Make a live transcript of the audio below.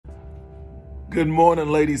Good morning,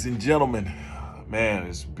 ladies and gentlemen. Man,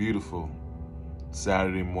 it's beautiful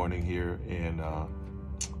Saturday morning here in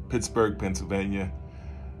Pittsburgh, Pennsylvania.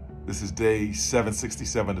 This is day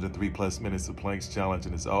 767 of the 3+ minutes of Planks Challenge,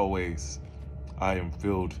 and as always, I am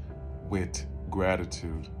filled with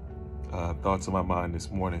gratitude. Thoughts on my mind this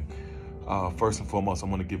morning. First and foremost, I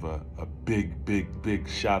want to give a big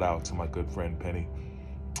shout out to my good friend Penny.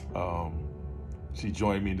 She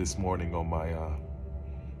joined me this morning on my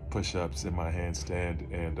push-ups in my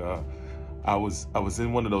handstand, and I was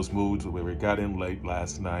in one of those moods where we got in late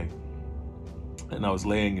last night, and I was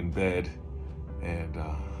laying in bed, and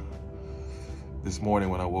this morning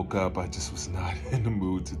when I woke up, I just was not in the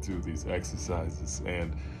mood to do these exercises,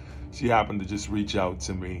 and she happened to just reach out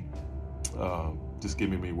to me, just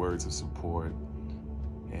giving me words of support,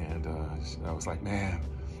 and I was like, man,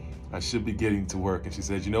 I should be getting to work. And she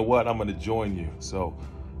said, you know what, I'm gonna join you. So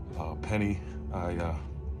Penny, I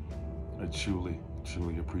truly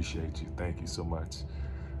appreciate you. Thank you so much.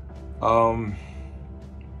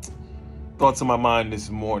 Thoughts on my mind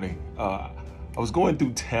this morning. I was going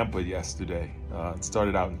through Tampa yesterday. It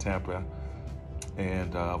started out in Tampa,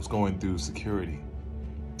 and I was going through security,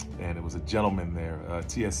 and it was a gentleman there, a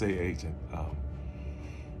TSA agent,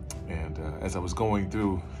 and as I was going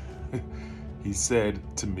through, he said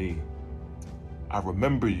to me, I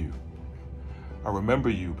remember you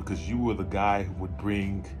because you were the guy who would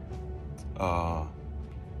bring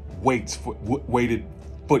weighted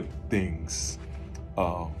foot things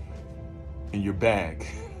in your bag.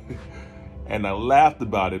 And I laughed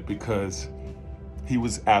about it because he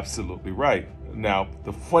was absolutely right. Now,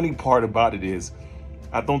 the funny part about it is,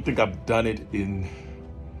 I don't think I've done it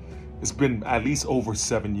it's been at least over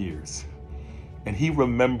 7 years. And he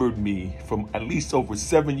remembered me from at least over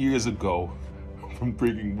 7 years ago from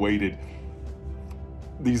bringing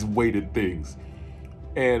these weighted things.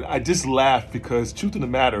 And I just laughed because, truth of the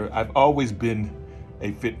matter, I've always been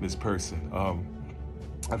a fitness person.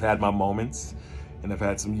 I've had my moments, and I've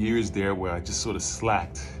had some years there where I just sort of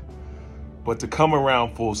slacked. But to come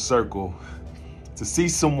around full circle, to see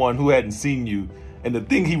someone who hadn't seen you, and the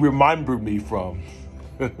thing he remembered me from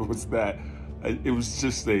was that it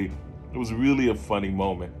was really a funny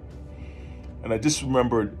moment. And I just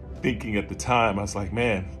remembered thinking at the time, I was like,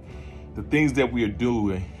 man, the things that we are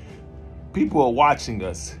doing, people are watching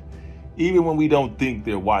us, even when we don't think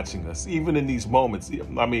they're watching us, even in these moments.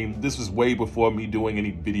 I mean, this was way before me doing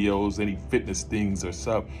any videos, any fitness things or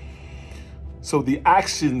stuff. So the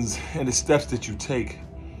actions and the steps that you take,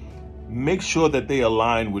 make sure that they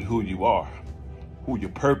align with who you are, who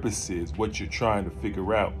your purpose is, what you're trying to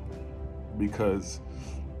figure out. Because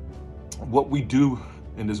what we do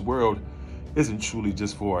in this world isn't truly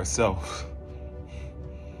just for ourselves.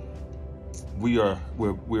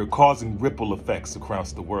 We're causing ripple effects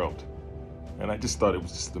across the world. And I just thought it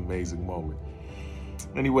was just an amazing moment.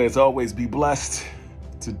 Anyway, as always, be blessed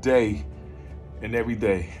today and every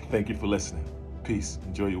day. Thank you for listening. Peace.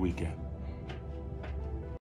 Enjoy your weekend.